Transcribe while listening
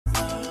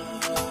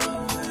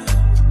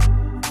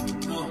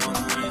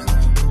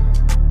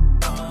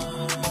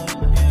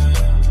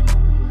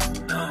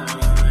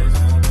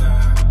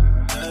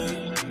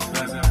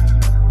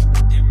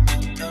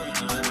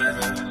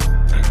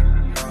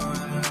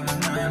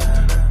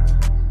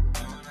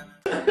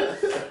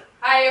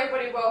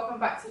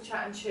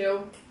chat and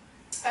chill.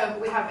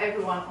 We have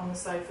everyone on the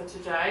sofa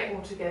today,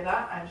 all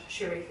together, and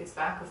Sharif is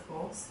back, of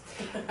course.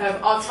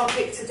 Our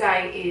topic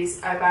today is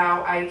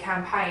about a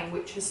campaign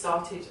which has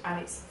started,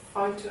 and it's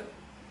photo.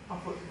 I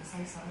thought you were going to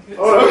say something.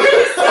 Oh,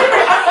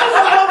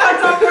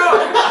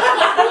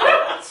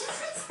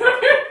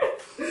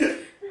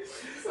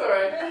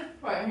 sorry.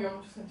 Right, hang on,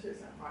 I'm just going to do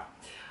that. Right.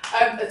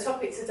 A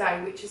topic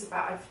today which is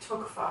about a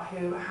photographer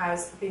who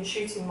has been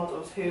shooting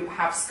models who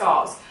have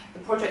scars. The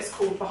project's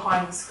called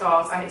Behind the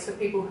Scars, and it's for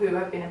people who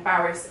have been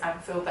embarrassed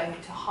and feel they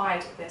need to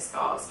hide their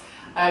scars.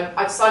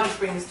 I decided to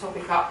bring this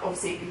topic up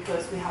obviously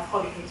because we have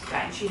Holly here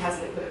today and she has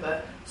a little bit of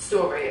a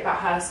story about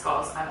her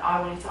scars, and I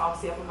wanted to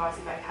ask the other guys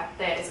if they had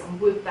theirs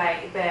and would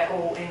they're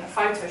all in a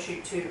photo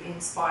shoot to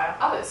inspire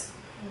others.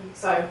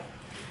 So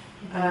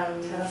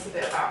tell us a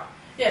bit about.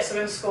 Yeah, so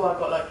in school I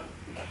got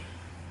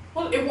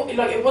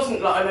it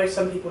wasn't like, I know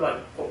some people like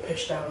got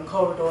pushed down in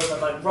corridors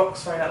and like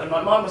rocks thrown at them.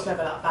 Like mine was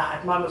never that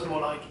bad. Mine was more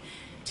like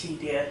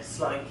tedious.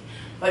 Like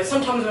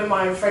sometimes in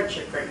my own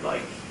friendship group,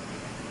 like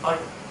I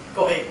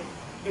got it.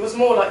 It was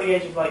more like the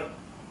age of like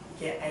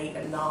 8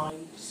 and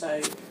 9.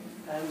 So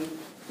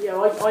yeah,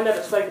 I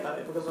never spoke about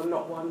it because I'm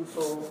not one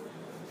for.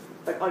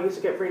 Like I used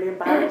to get really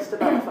embarrassed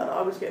about the fact that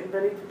I was getting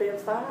bullied for being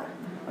fat.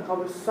 Like I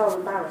was so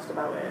embarrassed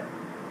about it,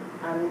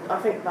 and I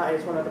think that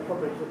is one of the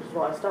problems, which is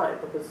why I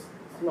started, because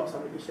it's not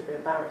something you should be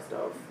embarrassed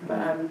of.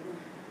 But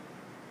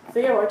so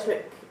yeah, I took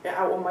it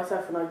out on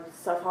myself and I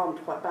self-harmed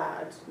quite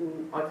bad,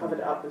 and I covered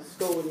it up at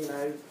school. And, you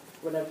know,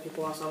 whenever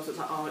people asked, I was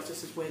like, oh, it's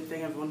just this weird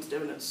thing everyone's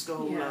doing at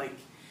school, like.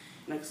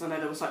 You know, because I know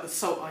there was like the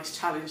salt ice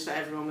challenge that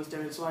everyone was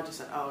doing, so I just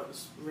said, oh, it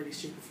was really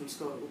stupid from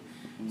school.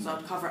 So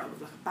I'd cover it up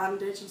with like a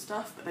bandage and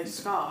stuff, but they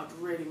scarred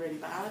really, really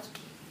bad.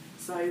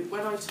 So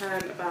when I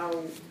turned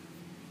about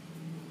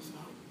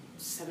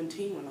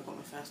 17 when I got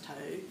my first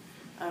tattoo,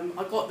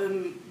 I got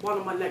them one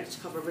on my leg to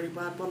cover a really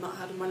bad one that I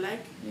had on my leg.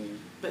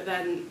 But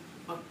then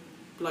I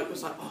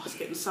was like, oh, it's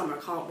getting summer,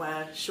 I can't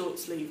wear short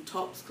sleeve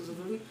tops because of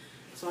them.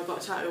 So I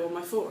got a tattoo on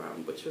my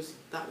forearm, which was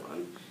that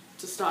one,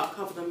 to start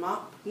cover them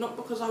up, not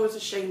because I was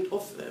ashamed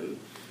of them,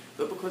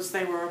 but because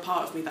they were a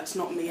part of me that's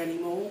not me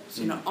anymore.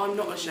 So, you know, I'm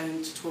not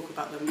ashamed to talk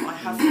about them, I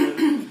have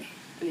them,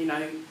 and, you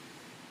know,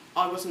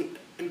 I wasn't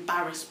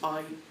embarrassed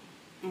by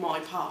my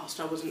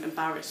past, I wasn't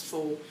embarrassed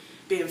for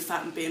being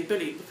fat and being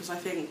bullied, because I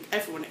think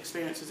everyone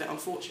experiences it,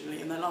 unfortunately,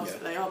 in their lives,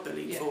 that they are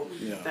bullied for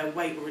their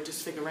weight or a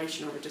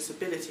disfiguration or a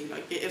disability.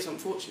 Like, it is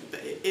unfortunate,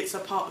 but it's a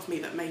part of me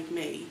that made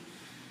me.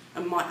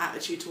 And my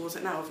attitude towards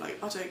it now of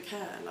like, I don't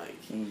care, like,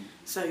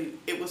 so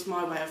it was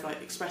my way of like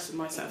expressing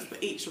myself,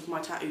 but each of my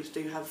tattoos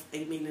do have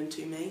a meaning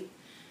to me.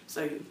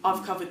 So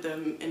I've covered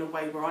them in a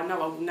way where I know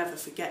I will never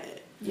forget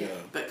it,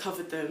 but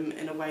covered them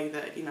in a way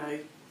that, you know,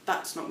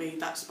 that's not me,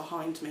 that's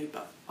behind me,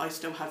 but I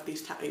still have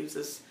these tattoos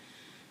as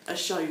a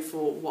show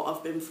for what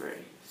I've been through.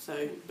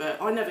 So,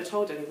 but I never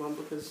told anyone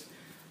because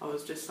I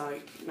was just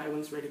like, no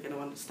one's really going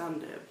to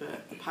understand it,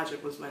 but the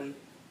pageant was when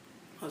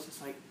I was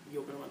just like,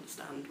 you're going to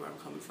understand where I'm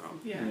coming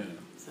from.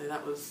 So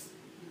that was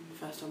the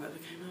first time that ever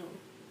came out.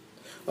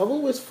 I've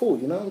always thought,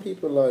 you know, when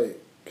people like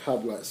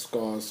have like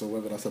scars, or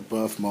whether that's a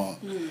birthmark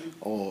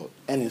or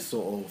any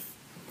sort of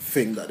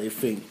thing that they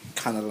think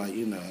kind of like,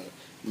 you know,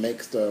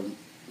 makes them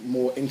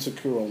more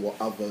insecure on what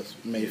others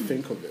may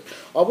think of it.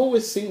 I've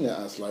always seen it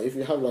as like, if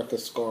you have like a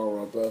scar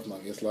or a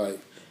birthmark, it's like,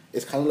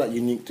 it's kind of like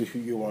unique to who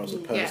you are as a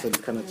person.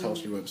 It kind of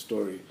tells your own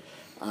story.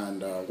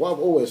 And what I've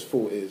always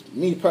thought is,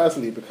 me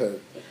personally, because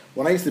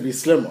when I used to be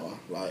slimmer,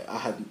 like I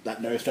had like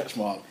no stretch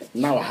mark.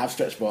 Now I have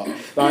stretch mark.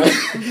 Like,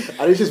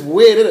 and it's just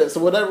weird, isn't it? So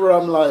whenever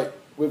I'm like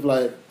with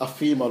like a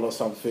female or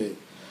something,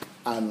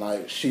 and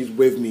like she's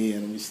with me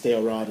and we stay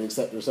around,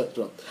 etc.,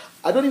 etc.,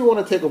 I don't even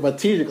want to take off my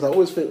t-shirt because I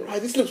always think,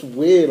 right, this looks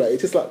weird. Like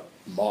it's just like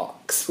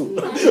marks,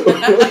 like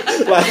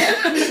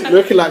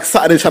looking like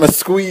something trying to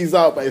squeeze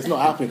out, but it's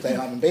not happening because I'm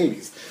having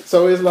babies.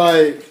 So it's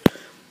like,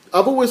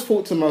 I've always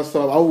thought to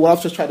myself, what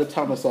I've just tried to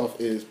tell myself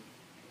is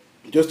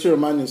just to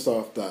remind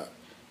yourself that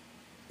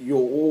you're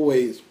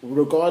always,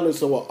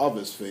 regardless of what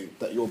others think,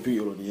 that you're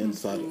beautiful on the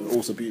inside and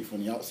also beautiful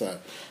on the outside.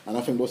 And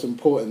I think what's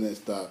important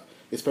is that,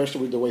 especially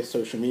with the way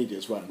social media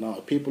is right now,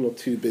 people are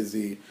too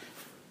busy,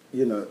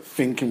 you know,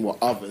 thinking what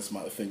others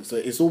might think. So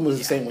it's almost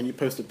the same when you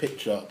post a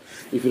picture,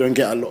 if you don't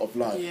get a lot of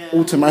likes,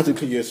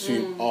 automatically you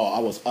assume, oh, I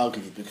was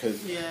ugly,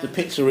 because the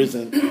picture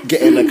isn't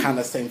getting the kind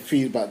of same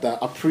feedback that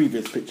a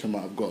previous picture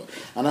might have got.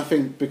 And I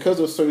think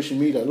because of social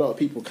media, a lot of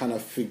people kind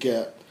of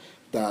forget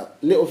that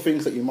little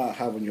things that you might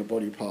have on your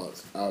body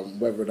parts,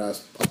 whether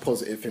that's a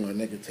positive thing or a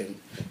negative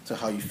to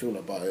how you feel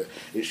about it,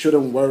 it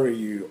shouldn't worry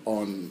you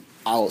on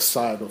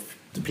outside of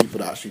the people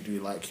that actually do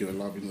like you and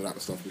love you and all that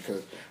stuff,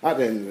 because at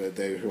the end of the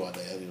day, who are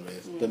they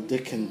anyways? The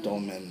Dick and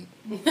Dom and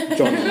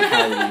John and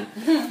Harry,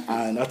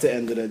 and at the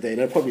end of the day,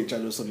 they're probably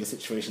jealous of your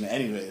situation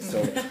anyway,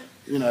 so,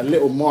 you know, a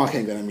little mark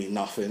ain't going to mean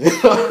nothing.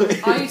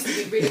 I used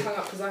to be really hung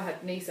up because I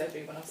had knee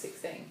surgery when I was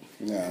 16,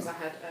 because I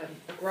had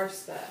a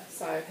growth there,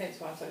 so hence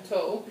why I'm so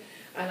tall.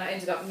 and I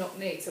ended up knock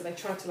knees, so they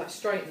tried to like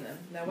straighten them.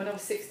 Now when I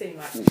was 16,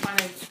 like trying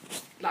to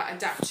like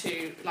adapt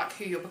to like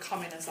who you're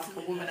becoming as like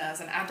a woman,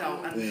 as an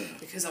adult, and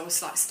because I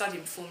was like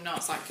studying performing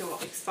arts, like you're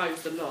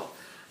exposed a lot,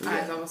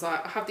 and I was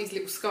like, I have these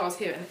little scars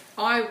here, and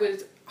I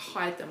would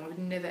hide them. I would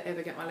never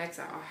ever get my legs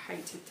out. I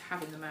hated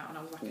having them out, and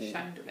I was like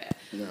ashamed of it.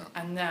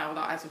 And now,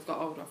 like as I've got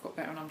older, I've got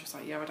better, and I'm just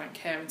like, yeah, I don't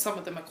care. And some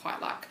of them are quite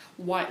like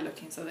white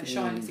looking, so they're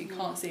shiny, so you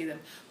can't see them.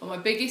 But my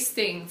biggest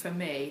thing for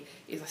me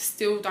is I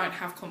still don't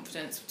have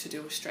confidence to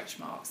deal with stretch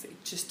marks.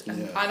 It just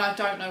and I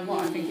don't know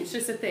why. I think it's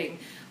just a thing,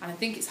 and I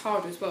think it's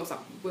harder as well. It's like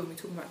when we're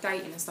talking about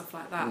dating and stuff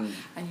like that,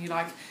 and you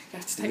have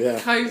to take your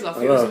clothes off.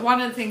 It was one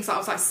of the things that I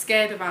was like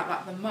scared about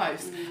that the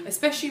most,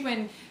 especially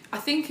when. I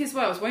think as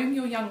well as when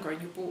you're younger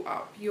and you're brought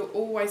up, you're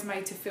always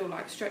made to feel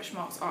like stretch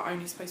marks are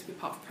only supposed to be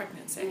part of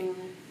pregnancy.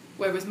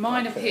 Whereas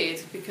mine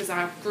appeared because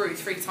I grew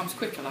 3 times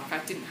quicker, like I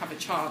didn't have a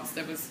chance.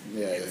 It was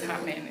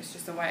happening, it's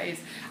just the way it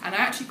is. And I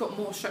actually got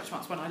more stretch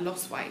marks when I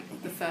lost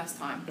weight the first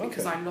time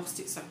because I lost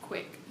it so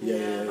quick.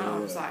 And I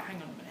was like, hang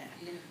on a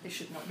minute, this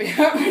should not be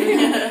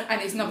happening.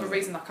 And it's another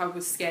reason like I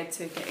was scared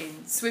to get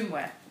in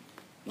swimwear.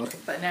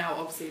 But now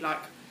obviously like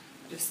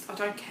I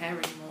don't care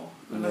anymore,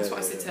 and that's what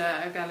I said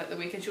to a girl at the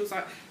weekend. She was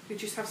like, "We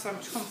just have so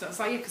much confidence." I was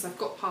like, yeah, because I've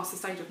got past the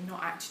stage of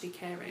not actually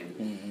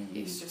caring.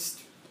 It's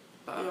just.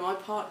 But my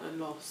partner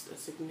lost a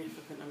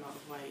significant amount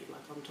of weight.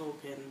 Like I'm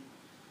talking,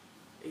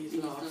 he's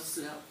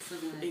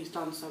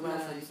done so well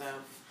for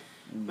himself.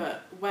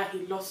 But where he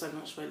lost so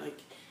much weight, like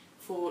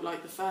for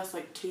like the first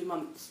like 2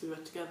 months we were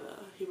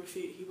together, he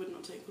would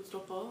not take his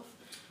top off.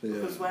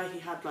 Because where he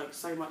had like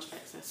so much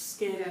excess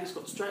skin, he's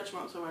got stretch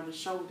marks around his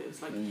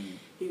shoulders. Like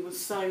he was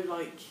so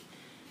like,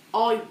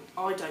 I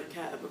don't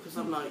care because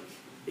I'm like,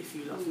 if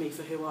you love me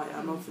for who I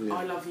am,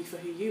 I love you for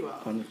who you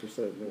are.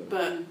 100%.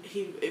 But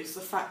it's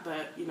the fact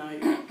that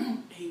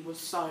he was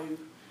so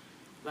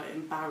like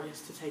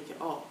embarrassed to take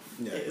it off.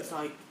 It was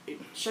like it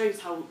shows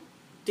how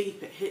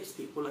deep it hits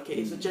people. Like it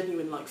is a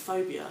genuine like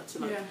phobia to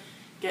like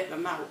get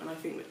them out. And I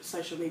think that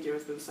social media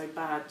has been so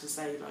bad to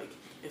say like,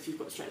 if you've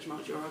got stretch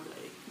marks, you're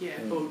ugly.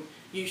 Or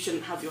you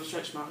shouldn't have your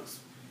stretch marks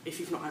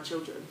if you've not had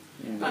children.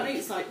 I think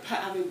it's like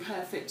having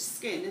perfect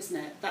skin, isn't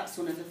it? That's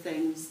one of the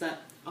things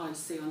that I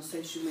see on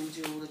social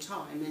media all the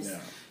time. Is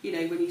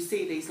when you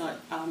see these like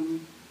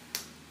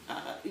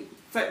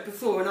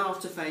before and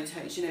after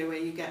photos, where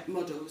you get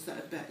models that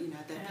are,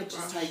 their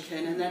pictures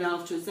taken and then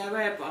afterwards they're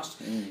airbrushed.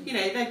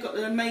 They've got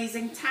an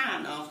amazing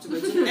tan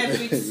afterwards and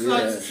every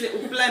slightest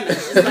little blemish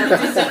is like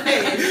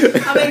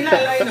disappeared. I mean,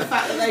 let alone the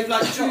fact that they've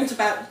like dropped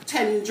about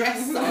 10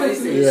 dress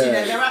sizes.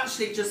 They're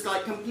actually just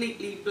like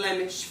completely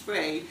blemish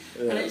free,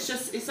 and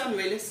it's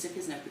unrealistic,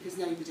 isn't it? Because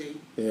nobody,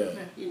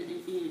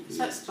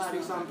 That's a bad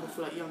example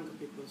for like younger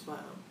people as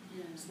well.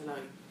 So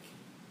like,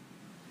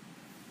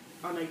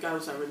 I know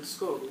girls that are in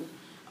school.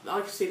 I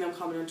can see them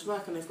coming into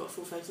work and they've got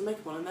full face of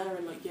makeup on and they're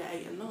in like year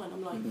 8 and 9.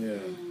 I'm like,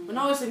 when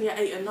I was in year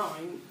 8 and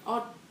 9,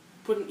 I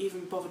wouldn't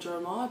even bother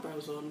drawing my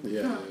eyebrows on.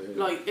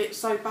 Like it's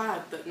so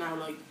bad that now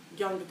like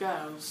younger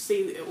girls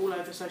see it all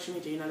over social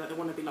media. That they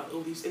want to be like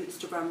all these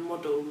Instagram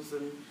models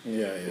and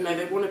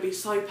they want to be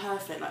so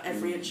perfect. Like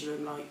every inch of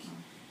them, like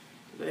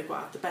they've got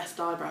to have the best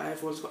eyebrow.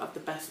 Everyone's got to have the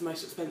best,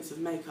 most expensive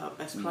makeup,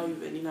 best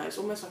clothing. It's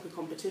almost like a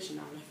competition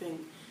now. And I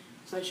think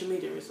social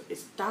media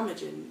is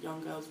damaging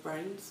young girls'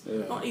 brains.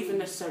 Not even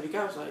necessarily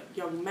girls, like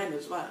young men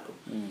as well.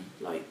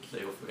 Like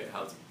they all forget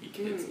how to be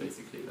kids,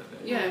 basically. Don't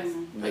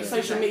they? Like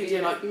social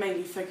media like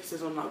mainly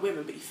focuses on like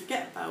women, but you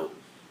forget about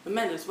the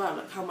men as well.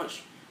 Like how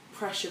much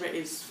pressure it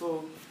is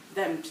for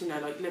them to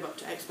like live up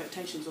to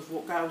expectations of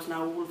what girls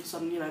now all of a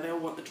sudden they all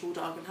want the tall,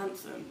 dark, and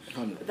handsome.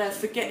 100%. They're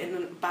forgetting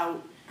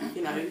about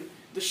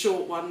the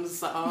short ones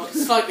that are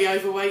slightly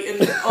overweight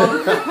and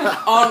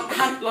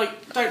aren't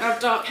like don't have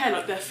dark hair.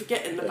 Like they're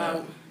forgetting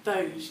about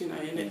those,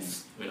 and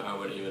it's. I mean, I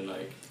wouldn't even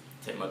like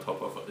take my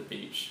top off at the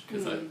beach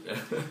because I mean,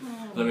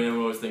 everyone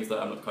always thinks that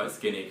I'm not quite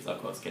skinny because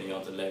I've got skinny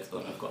arms and legs,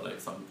 but I've got like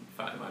some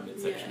fat in my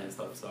midsection and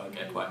stuff, so I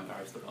get quite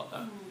embarrassed about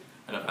that.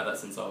 And I've had that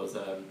since I was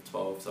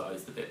 12, so I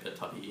used to be a bit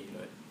tubby,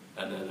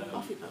 and then.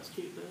 I think that's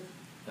cute though.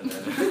 And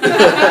then.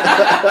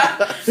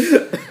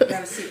 You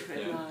have a secret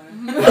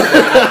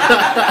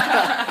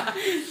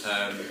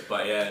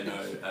but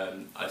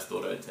I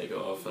still don't take it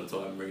off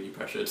until I'm really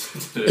pressured to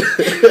do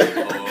it.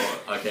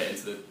 Or I get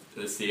into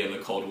the sea and the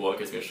cold water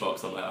gives me a shock,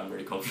 so I'm like, I'm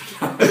really confident.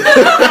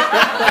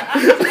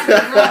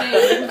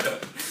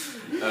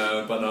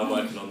 But now I'm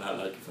working on that,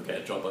 like if I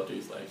get a job I'll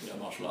do like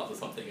martial arts or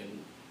something and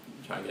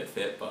try and get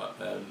fit, but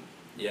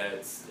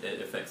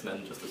it affects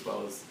men just as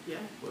well as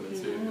women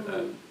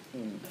too.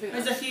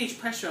 There's a huge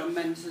pressure on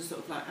men to sort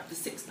of like have the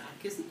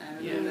six-pack, isn't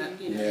there? You've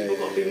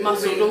got to be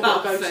muscled, you've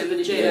got to go to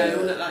the gym.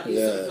 Look like you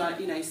sort of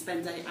like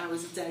spend 8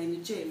 hours a day in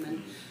the gym,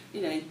 and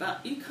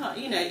but you can't.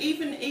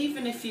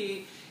 Even if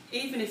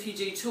you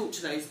do talk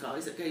to those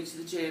guys that go to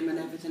the gym and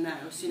everything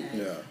else,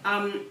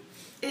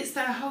 it's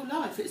their whole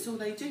life. It's all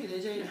they do. They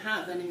don't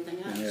have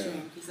anything else.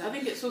 I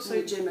think it's also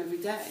in the gym every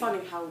day.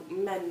 Funny how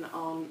men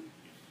aren't.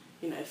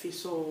 If you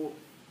saw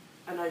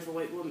an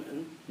overweight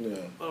woman,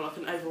 or like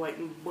an overweight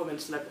woman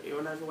celebrity or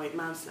an overweight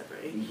man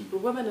celebrity, the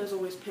woman is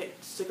always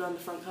picked to go on the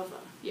front cover.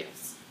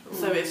 Yes.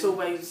 So it's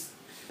always,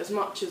 as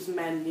much as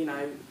men, you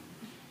know,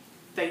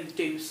 they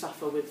do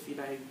suffer with, you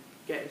know,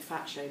 getting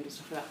fat shamed and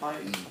stuff like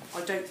that,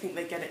 I don't think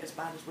they get it as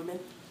bad as women.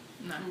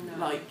 No.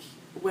 Like,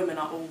 women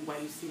are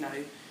always, you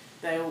know,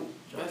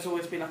 there's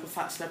always been like a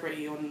fat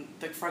celebrity on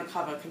the front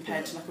cover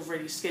compared to like a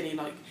really skinny,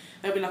 like,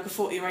 there'll be like a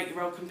 40 or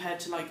 8-year-old compared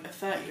to like a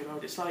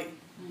 30-year-old. It's like,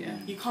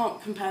 you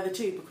can't compare the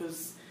two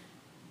because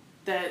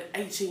they're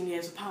 18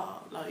 years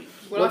apart. Like,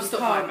 well, I've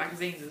stopped buying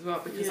magazines as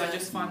well because I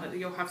just find that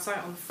you'll have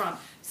something on the front,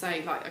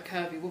 say like a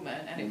curvy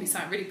woman, and it'll be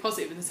something really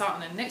positive in the start,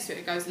 and then next to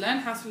it goes, learn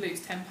how to lose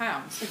 10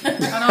 pounds.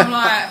 And I'm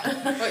like,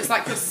 well, it's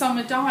like a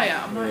summer diet.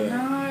 I'm like,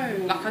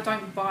 no, like I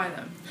don't buy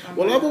them.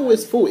 I've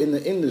always thought in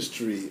the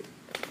industry,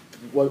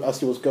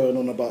 as you was going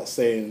on about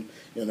saying,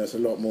 you know, there's a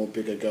lot more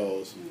bigger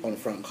girls on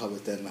front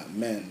covers than like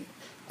men.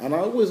 And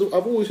I've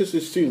always just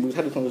assumed, we've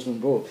had a conversation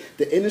before,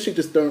 the industry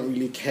just don't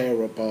really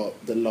care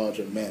about the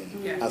larger men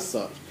as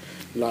such.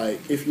 Like,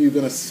 if you're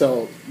gonna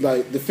sell,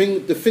 like the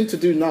thing to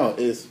do now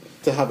is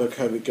to have a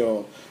curvy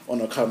girl on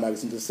a cover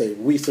magazine to say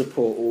we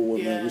support all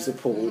women, we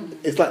support.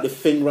 It's like the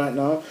thing right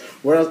now.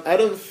 Whereas I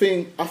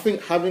think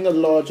having a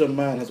larger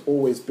man has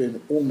always been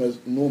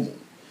almost normal.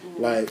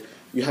 Like,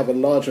 you have a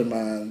larger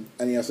man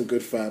and he has a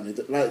good family.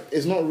 Like,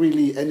 it's not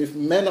really, and if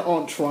men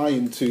aren't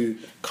trying to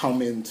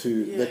come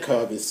into the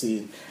curvy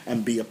scene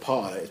and be a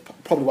part of it, it's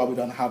probably why we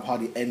don't have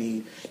hardly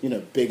any, you know,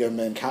 bigger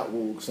men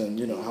catwalks, and,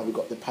 you know, how we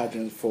got the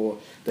pageants for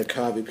the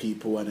curvy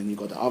people and then you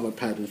got the other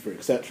pageants for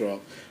etc.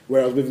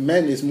 Whereas with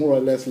men, it's more or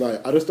less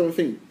like, I just don't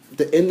think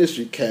the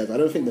industry cares. I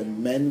don't think the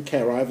men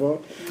care either.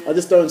 I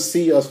just don't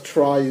see us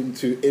trying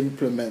to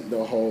implement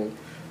the whole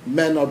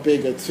men are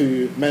bigger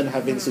too, men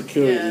have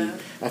insecurity.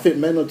 I think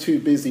men are too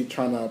busy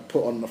trying to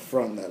put on the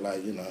front that,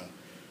 like, you know,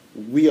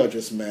 we are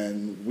just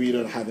men, we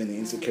don't have any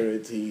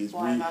insecurities.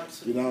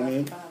 You know what I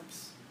mean?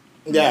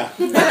 Yeah.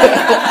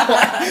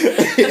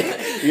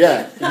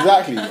 Yeah,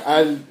 exactly.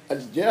 And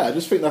I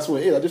just think that's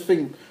what it is. I just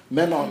think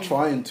men aren't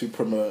trying to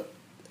promote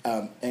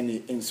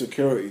any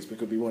insecurities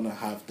because we want to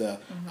have the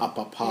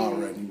upper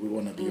power and we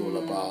want to be all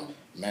about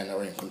men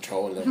are in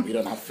control and we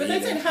don't have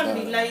feelings. But they don't have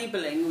any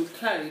labelling with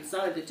clothes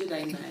either, do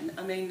they, men?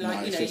 I mean,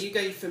 like, you know, you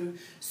go from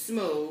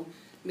small,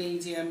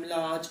 medium,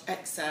 large,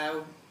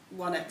 XL,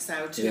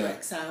 1XL,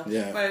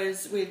 2XL,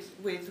 whereas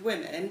with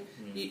women,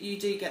 you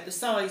do get the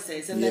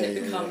sizes and then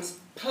it becomes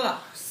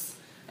plus.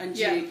 And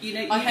you're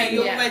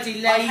already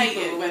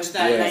labelled with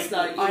those,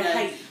 like,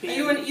 you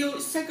know, and you're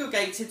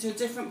segregated to a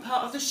different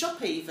part of the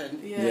shop even.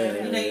 You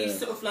know, you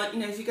sort of like, you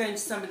know, if you go into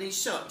some of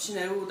these shops, you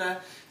know, all the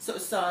sort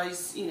of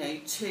size, you know,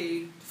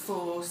 2,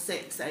 4,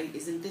 6, 8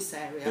 is in this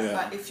area.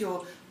 But if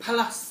you're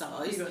plus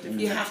size,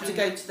 you have to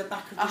go to the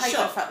back of the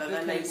shop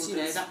because, you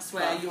know, that's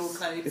where your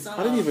clothes are.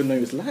 I didn't even know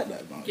it was like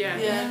that, man.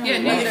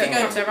 If you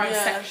go to their own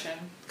section,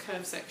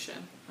 curve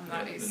section.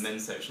 The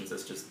men's sections,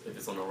 it's just, if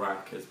it's on a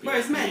rack, it's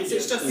whereas men's,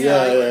 it's just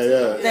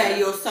they're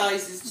your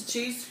sizes to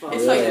choose from.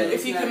 It's like,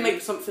 if you can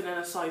make something in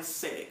a size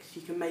 6,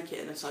 you can make it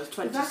in a size 26.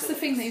 Well, that's the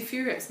thing that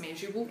infuriates me,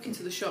 is you walk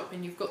into the shop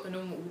and you've got the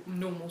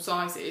normal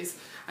sizes,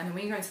 and then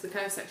when you go into the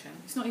curve section,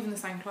 it's not even the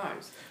same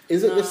clothes.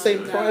 Is it the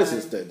same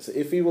prices then? So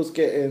if he was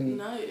getting...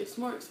 No, it's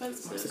more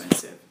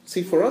expensive.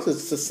 See, for us,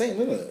 it's the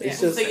same, isn't it?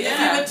 It's just...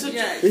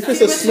 If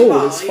it's a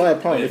small, it's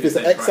 £5. If it's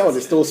an XL,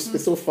 it's still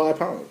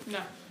 £5. No.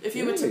 If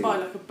you were to buy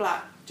like a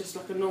black, just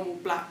like a normal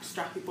black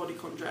strappy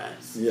bodycon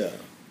dress,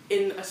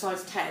 in a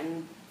size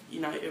 10, you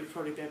know, it would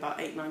probably be about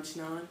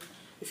 $8.99.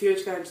 If you were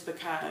to go into the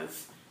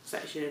curve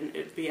section,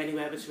 it'd be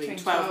anywhere between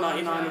 $12.99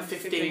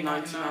 and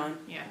 $15.99.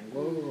 Yeah.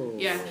 Whoa.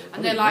 Yeah,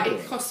 and they're like,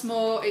 it costs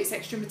more, it's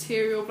extra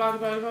material, blah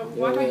blah blah.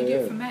 Why don't you do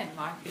it for men?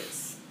 Like,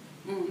 it's.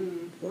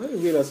 Well, I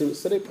didn't realise it.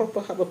 So they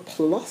proper have a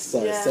plus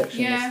size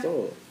section in the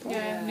store.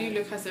 Yeah, New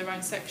Look has their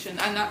own section,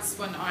 and that's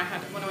when I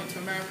went to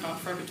America for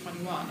Forever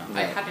 21.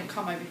 I hadn't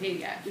come over here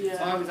yet,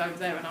 so I was over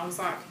there, and I was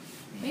like,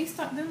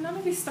 none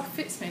of this stuff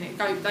fits me.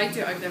 And they do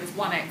it over there as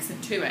 1X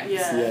and 2X,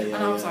 and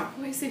I was like,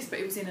 what is this? But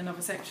it was in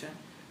another section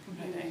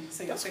completely,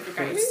 so you're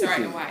segregated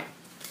straight away.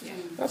 Yeah.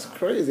 That's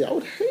crazy. I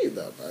would hate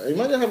that, man.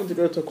 Imagine having to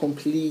go to a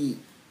complete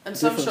and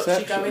some shops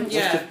section. You go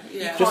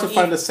in, just to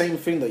find the same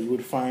thing that you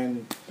would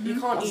find. You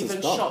can't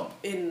even shop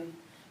in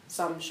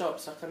some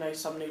shops. Like, I know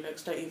some New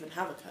Looks don't even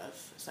have a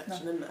curve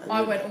section in there.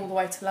 I went all the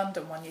way to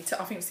London one year. I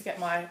think it was to get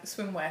my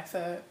swimwear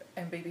for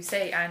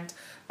MBBC, and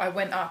I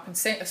went up and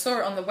I saw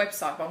it on the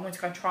website, but I wanted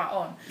to go and try it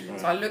on.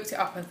 So I looked it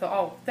up and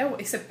thought,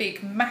 it's a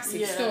big,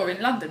 massive store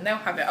in London. They'll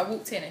have it. I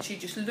walked in and she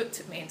just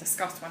looked at me in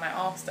disgust when I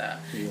asked her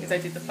if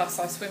they did the plus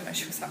size swimwear.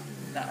 She was like,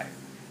 no.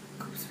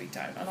 Of course we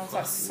don't. And I was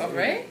like,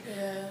 sorry?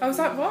 I was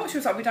like, what? She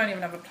was like, we don't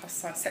even have a plus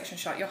size section.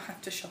 She's like, you'll have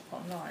to shop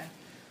online.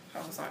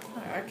 I was like,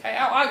 oh, okay,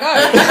 out I go.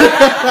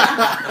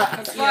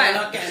 That's fine.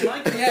 Not getting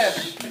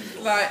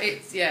like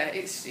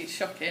it's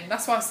shocking.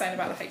 That's why I was saying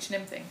about the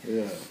H&M thing.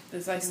 Yeah.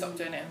 Because they stopped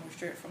doing it and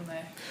withdrew it from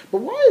there. But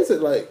why is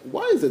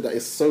it that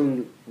it's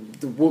so,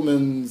 the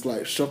woman's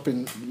like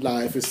shopping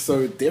life is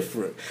so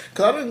different?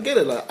 Because I don't get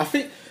it. Like, I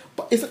think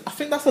But I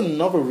think that's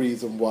another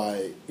reason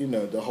why, you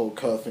know, the whole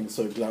curve thing's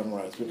so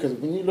glamorized. Because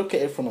when you look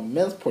at it from a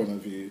men's point of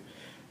view,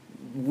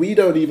 we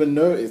don't even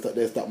notice that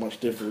there's that much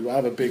difference. We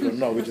either big or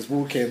not. We just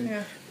walk in.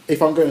 Yeah.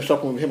 If I'm going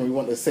shopping with him and we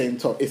want the same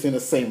top, it's in the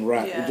same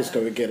rack. Yeah. We just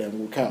go and get it and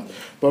walk out.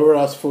 But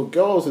whereas for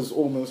girls, it's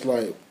almost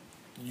like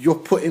you're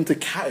put into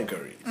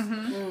categories.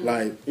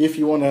 Like if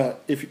you wanna,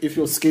 if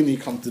you're skinny,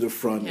 come to the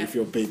front. Yeah. If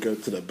you're big, go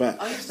to the back.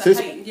 I used So to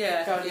it's-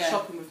 hate going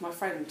shopping with my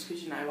friends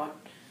because, you know,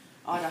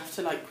 I'd have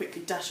to like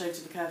quickly dash over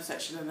to the curve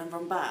section and then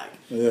run back.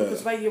 Yeah.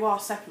 Because where you are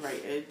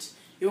separated,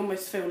 you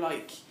almost feel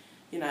like,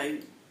 you know,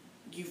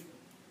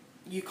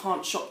 you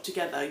can't shop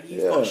together.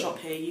 You've got to shop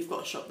here, you've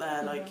got to shop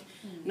there. Like,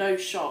 no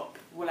shop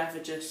will ever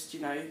just, you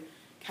know,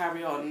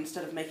 carry on.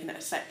 Instead of making it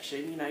a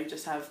section, you know,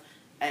 just have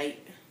 8,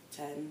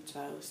 10,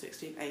 12,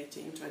 16,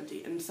 18,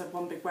 20, and so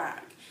one big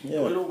rack. Yeah.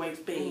 It will always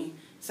be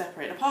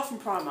separated. Apart from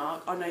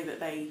Primark, I know that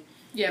they...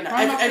 Yeah, you know,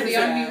 Primark are the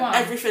only one.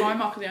 everything-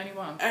 Primark are the only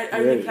one.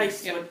 Only Really?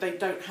 places Yeah. where they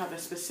don't have a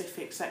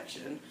specific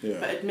section, Yeah.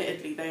 but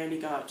admittedly they only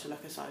go up to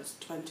like a size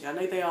 20. I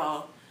know they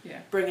are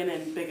bringing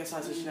in bigger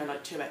sizes, you know,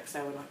 like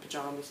 2XL and like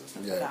pyjamas and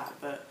stuff like that,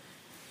 but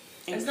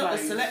in It's not a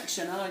clothes-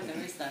 selection either,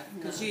 is there?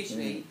 Because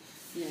usually,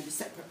 you know, the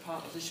separate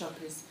part of the shop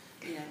is,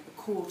 you know, a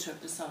quarter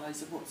of the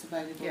size of what's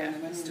available in the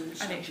rest of the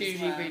shop. And it's as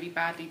usually well. really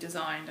badly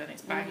designed, and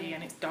it's baggy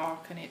and it's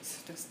dark, and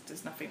it's just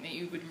there's nothing that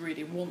you would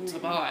really want to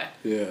buy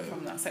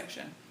from that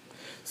section.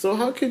 So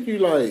how could you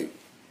like?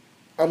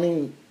 I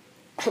mean,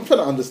 I'm trying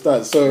to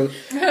understand. So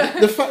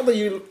the fact that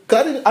you,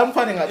 cause I'm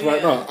finding out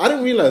right now. I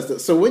didn't realize that.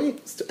 So when you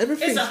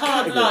everything, It's a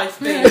hard category. life,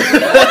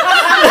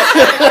 dude.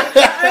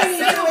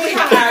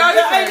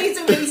 Not only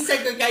do we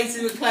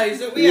segregate with clothes,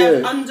 but we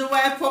have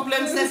underwear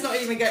problems. Let's not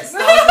even get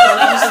started on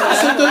underwear.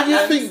 So don't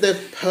you think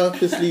they've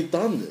purposely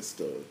done this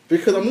though?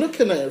 Because I'm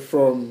looking at it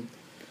from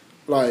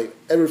like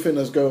everything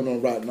that's going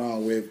on right now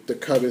with the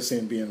curvy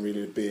scene being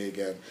really big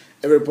and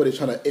everybody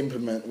trying to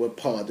implement what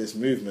part of this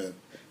movement.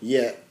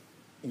 Yet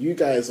you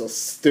guys are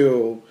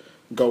still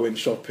going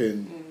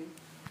shopping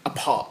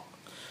apart.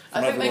 I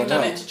think they've everyone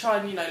done else. it to try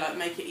and, you know, like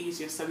make it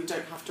easier so we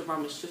don't have to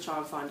rummage to try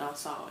and find our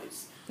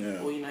size.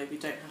 Yeah. Or, you know, we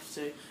don't have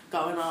to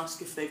go and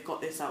ask if they've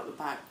got this out the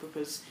back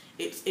because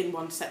it's in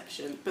one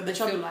section. But They the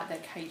trouble, feel like they're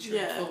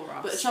catering for us.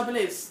 but the trouble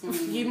is,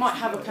 you might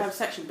have a curved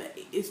section, but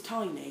it is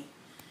tiny.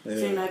 Yeah.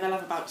 So, you know, they'll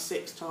have about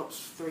 6 tops,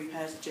 3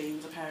 pairs of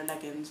jeans, a pair of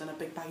leggings, and a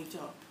big baggy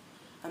top.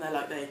 And they're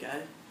like, there you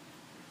go.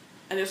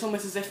 And it's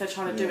almost as if they're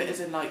trying to do it as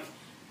in, like,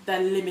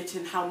 they're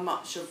limiting how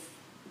much of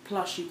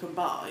plush you can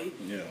buy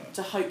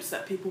to hopes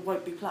that people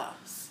won't be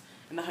plus.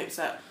 In the hopes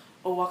that,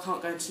 oh, I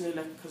can't go into New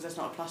Look because there's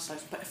not a plus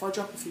size, but if I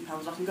drop a few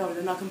pounds, I can go in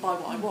and I can buy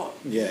what I want.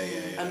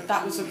 And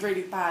that was a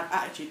really bad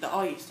attitude that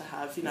I used to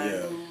have, you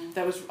know.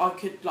 There was, I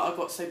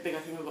got so big, I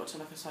think I got to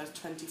like a size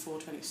 24,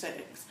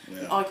 26.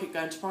 And I could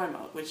go into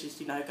Primark, which is,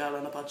 you know, girl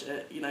on a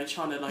budget, you know,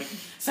 trying to like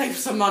save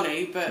some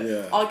money, but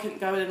I couldn't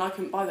go in and I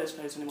couldn't buy those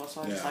clothes anymore,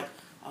 so I was like,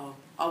 oh,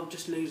 I'll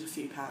just lose a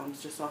few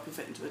pounds just so I can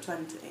fit into a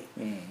 20.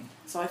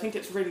 So I think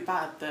it's really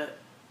bad that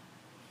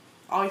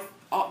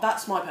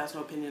that's my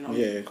personal opinion on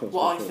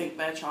what I think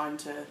they're trying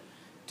to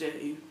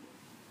do,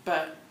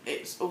 but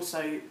it's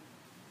also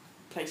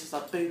places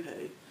like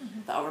Boohoo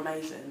that are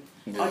amazing.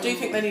 I do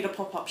think they need a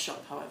pop-up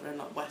shop, however, in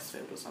like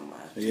Westfield or somewhere.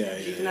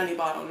 You can only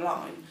buy it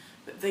online,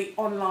 but the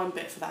online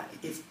bit for that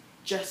is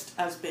just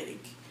as big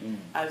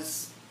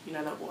as, you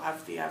know, like what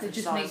have the average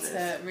They just sizes. need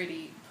to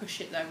really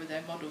push it though with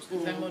their models,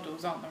 because their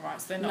models aren't the right,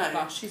 so they're not No.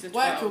 plush. She's a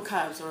Work Your 12.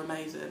 Curves are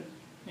amazing.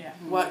 Yeah.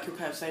 Work Your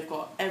Curves, they've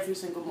got every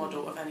single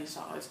model of any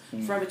size.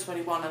 Forever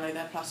 21, I know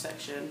their plus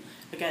section,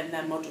 again,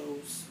 their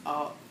models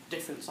are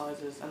different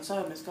sizes, and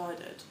so are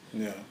Misguided.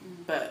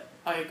 But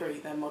I agree,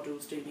 their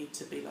models do need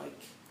to be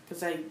like, because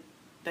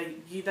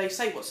they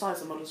say what size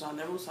the models are, and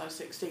they're all size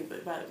 16,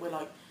 but we're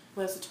like,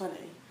 where's the 20?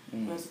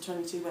 Where's the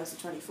 22? Where's the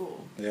 24?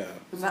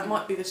 Because that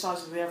might be the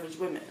size of the average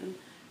women,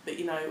 but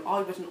you know,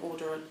 I wouldn't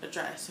order a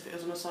dress if it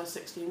was on a size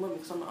 16 woman,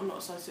 because I'm not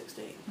a size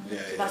 16. So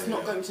that's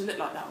not going to look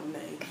like that on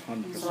me.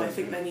 100%. So I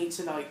think they need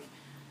to like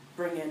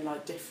bring in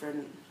like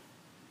different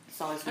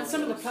size And models.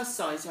 some of the plus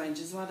size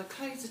ranges, well, the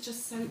clothes are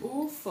just so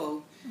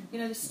awful. You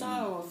know, the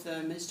style of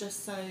them is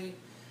just so,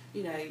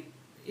 you know,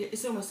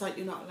 it's almost like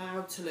you're not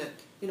allowed to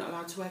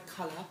wear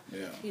colour.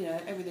 You know,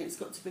 everything's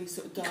got to be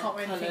sort of You dark can't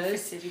wear anything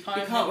colours. fitted. You You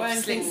can't, can't wear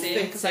wear slits anything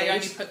in, because they only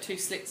fitted. put 2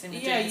 slits in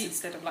your Yeah, jeans you-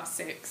 instead of like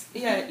 6.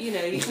 Yeah, you know,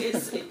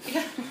 it's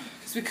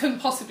Because we couldn't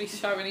possibly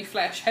show any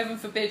flesh. Heaven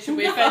forbid should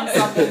we offend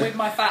someone with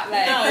my fat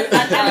leg. No,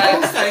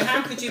 and also,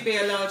 how could you be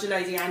a larger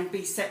lady and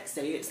be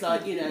sexy? It's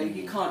like, you know,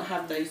 you can't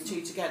have those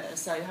two together,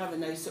 so having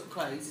those sort of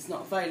clothes is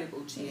not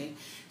available to you.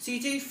 So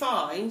you do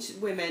find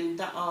women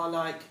that are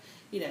like,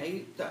 you know,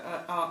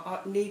 that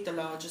are need the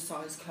larger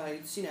size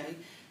clothes, you know,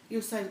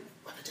 you'll say,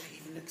 well, they don't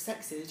even look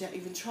sexy, they don't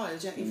even try, they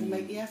don't even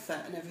make the effort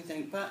and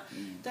everything, but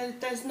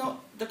there's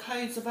not the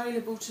clothes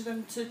available to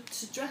them to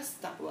dress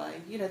that way.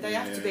 You know, they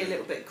have to be a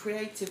little bit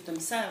creative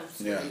themselves,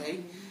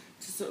 really,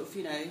 to sort of,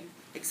 you know,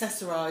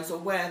 accessorise or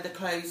wear the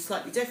clothes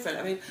slightly different.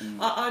 I mean,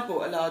 I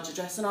bought a larger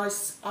dress and I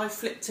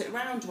flipped it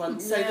around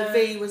once, so the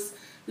V was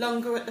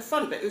longer at the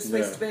front, but it was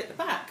supposed to be at the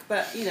back.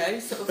 But you know,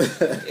 sort of,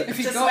 If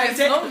you got it,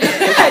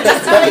 yeah,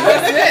 just to make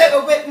it a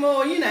little bit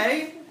more, you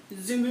know,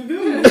 zoom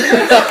boom. Because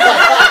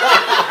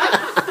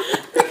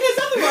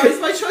otherwise,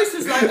 my choice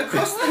was like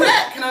across the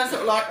neck, and I was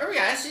sort of like, oh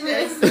yes, it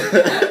is.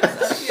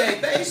 You know,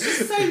 but it's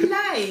just so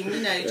lame, you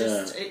know,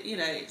 just you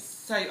know, it's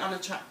so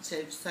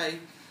unattractive. So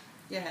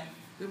yeah.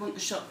 We want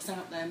the shops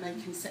out there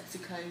making sexy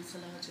clothes for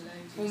larger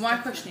ladies. Well, my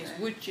question is,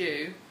 would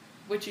you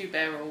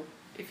bear all,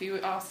 if you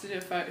were asked to do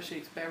a photo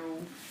shoot, to bear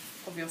all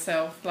of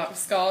yourself, like with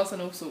scars and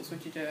all sorts,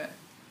 would you do it?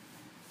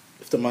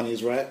 If the money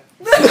is right.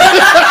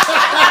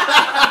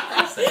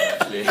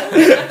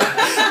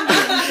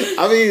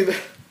 I mean,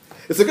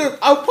 it's a good.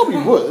 I probably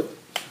would,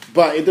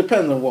 but it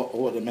depends on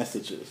what the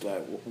message is,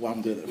 like what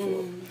I'm doing it for.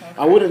 Okay.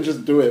 I wouldn't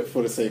just do it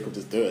for the sake of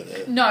just doing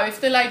it. No,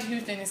 if the lady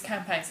who's doing this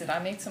campaign said, "I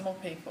need some more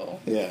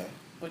people," Yeah.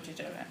 would you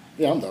do it?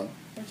 Yeah, I'm done.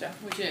 Would you? I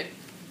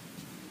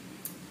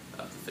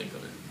have to think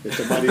of it. If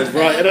the money is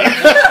right.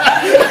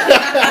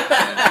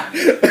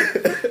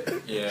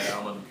 Yeah,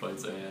 I'm unemployed,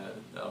 so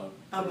yeah, I'll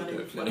I'm probably do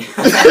it for money.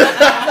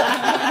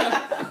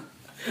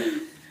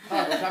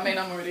 I mean,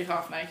 I'm already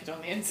half naked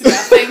on the internet,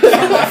 I think,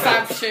 from my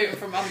fab shoot and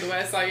from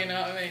underwear, so you know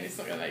what I mean, it's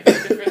not going to make a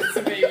difference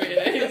to me,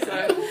 really,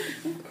 so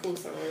of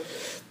course I would.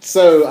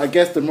 So, I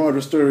guess the moral of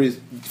the story is,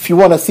 if you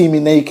want to see me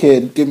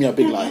naked, give me a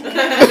big like.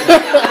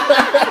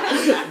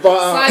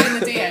 But, slide in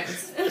the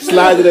DMs.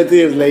 Slide in the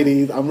DMs,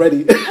 ladies, I'm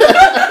ready.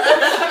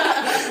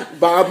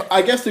 But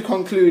I guess to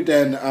conclude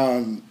then,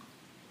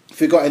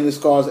 if you got any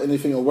scars,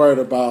 anything you're worried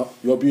about,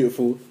 you're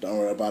beautiful, don't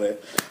worry about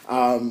it.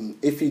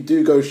 If you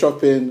do go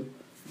shopping,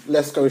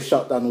 let's go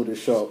shut down all the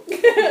shop.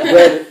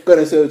 We're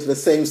going to go to the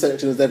same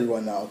section as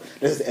everyone now.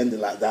 Let's just end it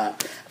like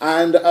that.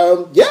 And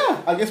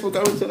yeah, I guess we'll go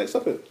into the next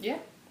topic. Yeah.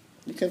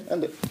 You can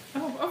end it.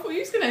 Oh, I thought you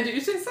was going to end it.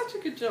 You're doing such a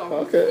good job.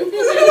 Okay.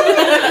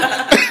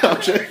 I'm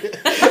joking.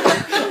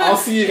 I'll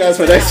see you guys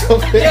for the next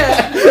topic.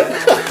 Yeah.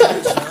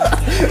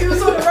 He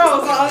was on the roll. I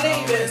was like, I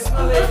need this.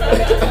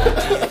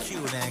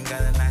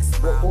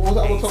 What was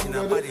that other topic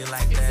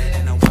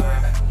again?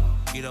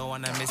 You don't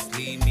wanna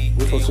mislead me.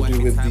 Which was to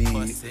do with the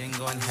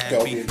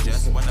girl being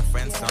just wanna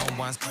friend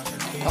someone.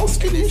 How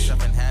skinny is she?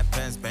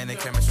 Happens, bend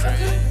chemistry.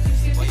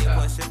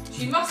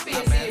 She must be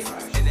a zero.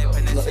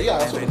 Like, yeah,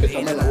 that's what I picked.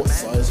 I meant like what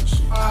size is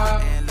she?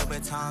 And little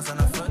bit times on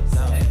a foot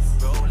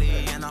though.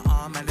 Rollie and an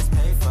arm and it's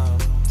paid for.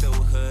 Still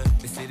hood,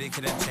 the city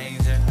couldn't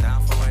change her.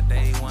 Down for a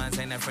day once,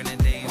 ain't that friend in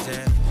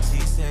danger.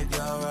 She said,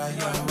 you're right,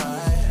 you're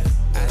right.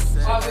 I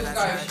said,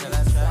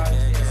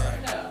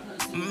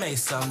 May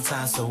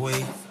sometimes a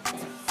week.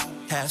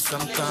 Have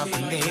some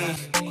company.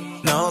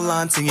 No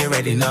long till you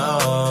already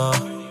know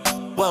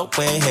what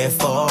we're here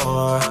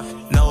for.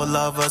 No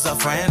lovers or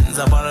friends,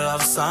 a bottle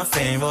of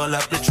something. Roll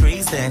up the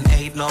trees, then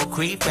ain't no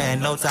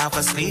creeping. No time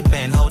for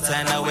sleeping. Hotel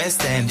in the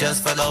West End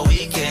just for the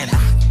weekend.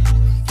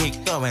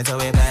 Keep going till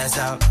we pass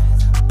out.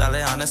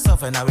 Dolly on the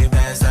sofa, now we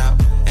pass out.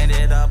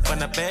 Ended up on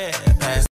the bed, pass